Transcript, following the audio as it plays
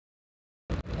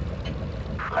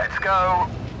Let's go.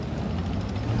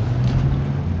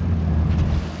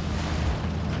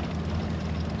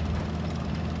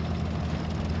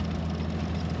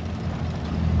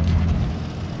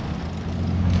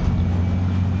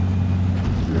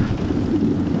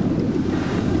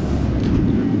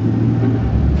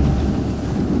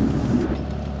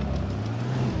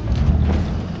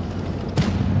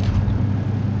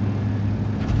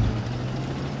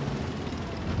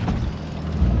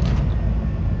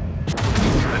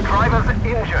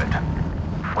 Injured.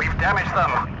 We've damaged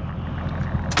them.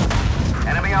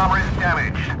 Enemy armor is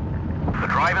damaged. The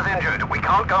driver's injured. We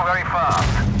can't go very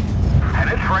fast.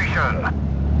 Penetration.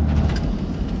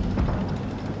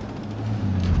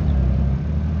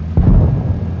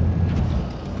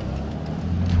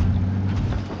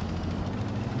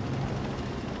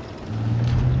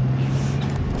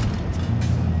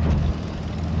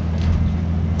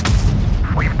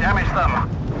 We've damaged them.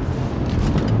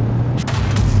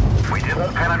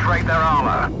 Didn't penetrate their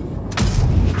armor.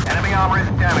 Enemy armor is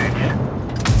damaged.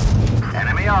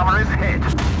 Enemy armor is hit.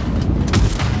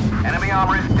 Enemy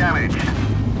armor is damaged.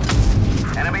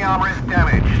 Enemy armor is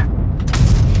damaged.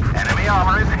 Enemy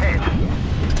armor is hit.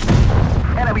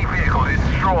 Enemy vehicle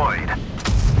destroyed.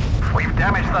 We've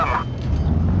damaged them.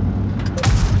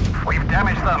 We've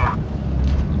damaged them.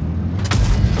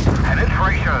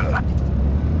 Penetration.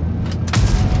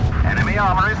 Enemy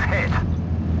armor is hit.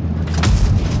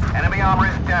 Enemy armor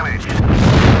is damaged. We've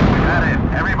had it.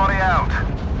 Everybody out.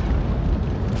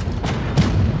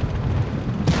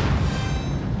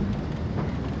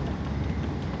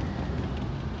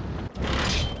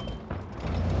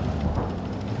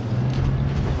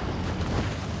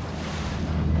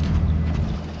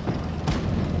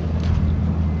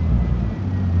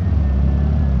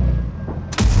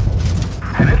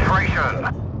 Penetration.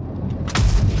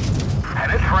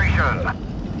 Penetration.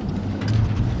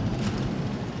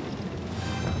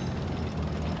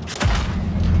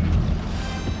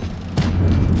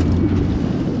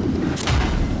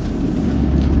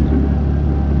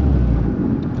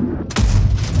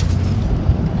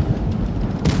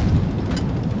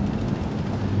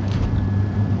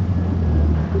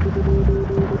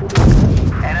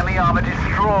 Enemy armor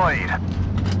destroyed.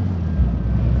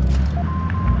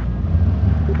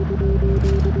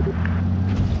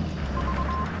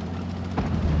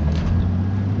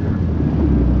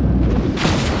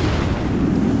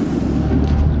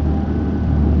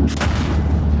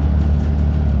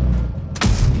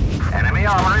 Enemy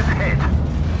armor is hit.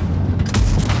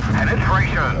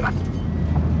 Penetration.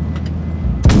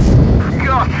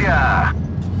 Gotcha!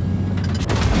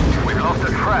 We've lost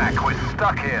a track. We're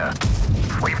stuck here.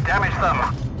 We've damaged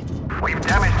them. We've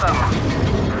damaged them.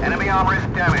 Enemy armor is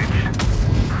damaged.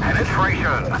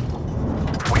 Penetration.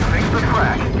 We fixed the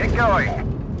track. Get going.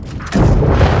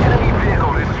 Enemy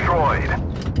vehicle destroyed.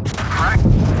 Track.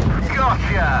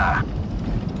 Gotcha!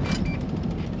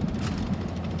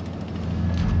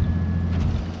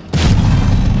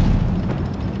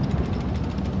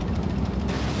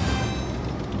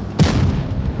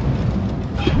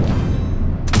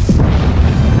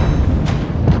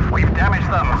 We've damaged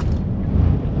them.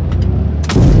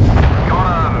 Got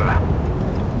 'em.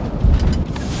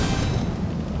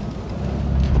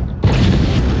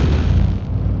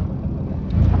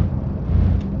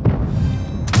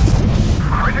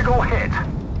 Critical hit.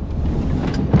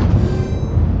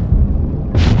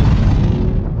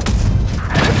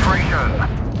 Penetration.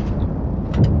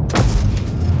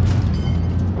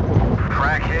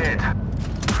 Track hit.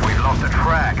 We've lost a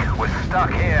track. We're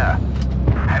stuck here.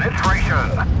 Penetration.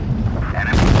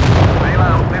 Enemy. Bail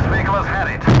out. This vehicle has had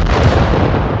it.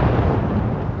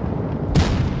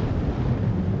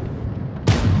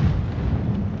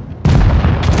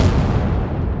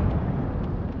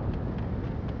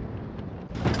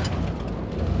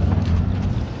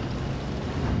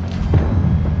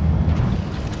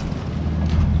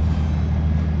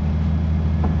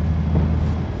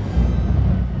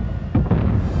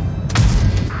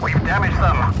 We've damaged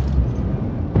them.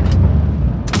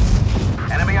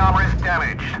 Enemy armor is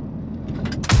damaged.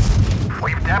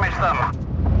 We've damaged them.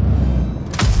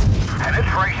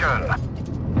 Penetration.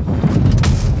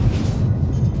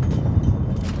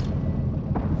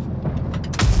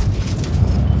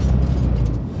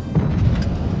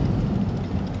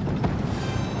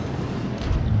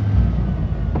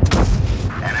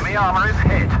 Enemy armor is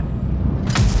hit.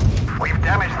 We've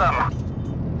damaged them.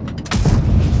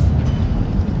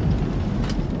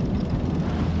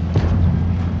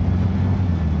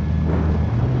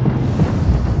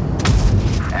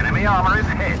 Enemy armor is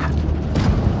hit.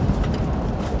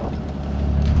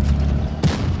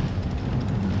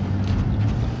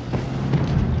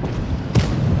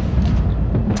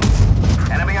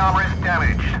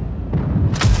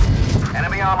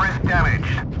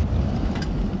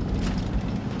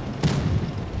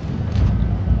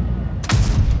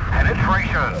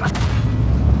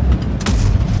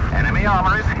 Enemy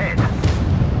armor is hit.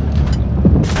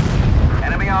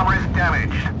 Enemy armor is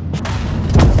damaged.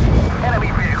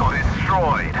 Enemy vehicle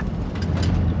destroyed.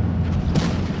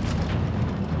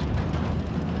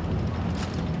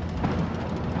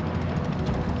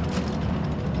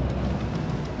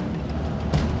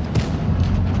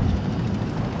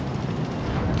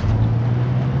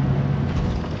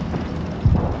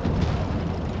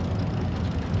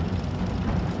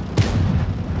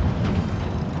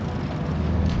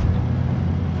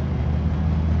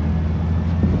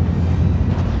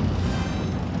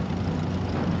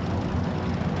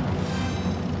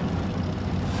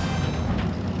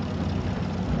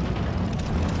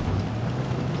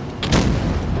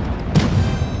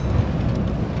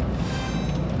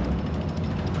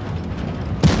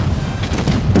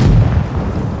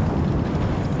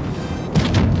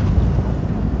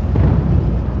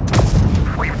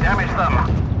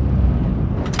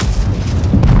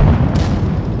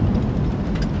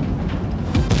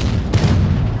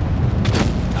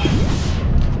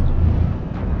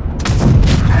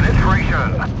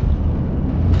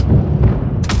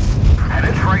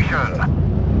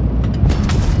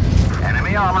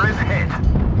 Enemy armor is hit.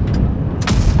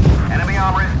 Enemy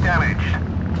armor is damaged.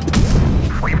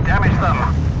 We've damaged them.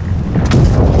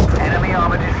 Enemy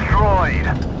armor destroyed.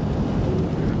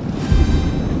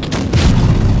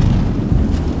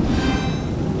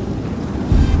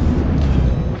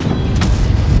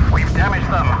 We've damaged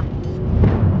them.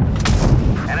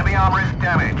 Enemy armor is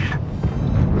damaged.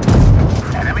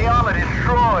 Enemy armor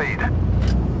destroyed.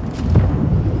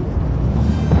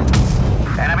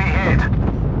 Enemy hit.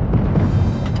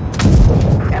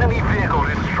 Enemy vehicle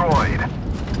destroyed.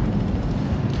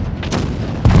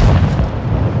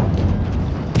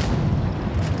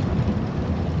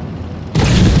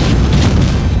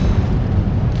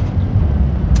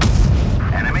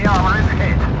 Enemy armor is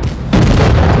hit.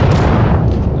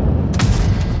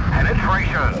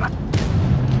 Penetration.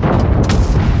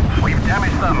 We've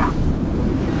damaged them.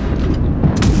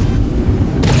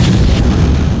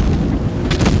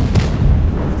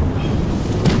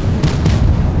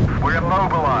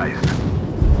 Mobilized.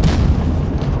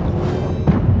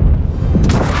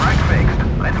 Track fixed.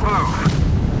 Let's move.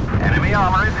 Enemy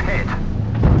armor is hit.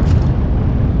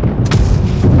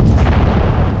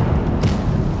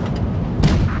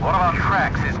 One of our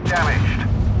tracks is damaged.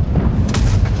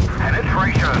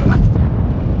 Penetration.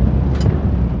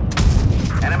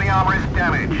 Enemy armor is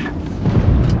damaged.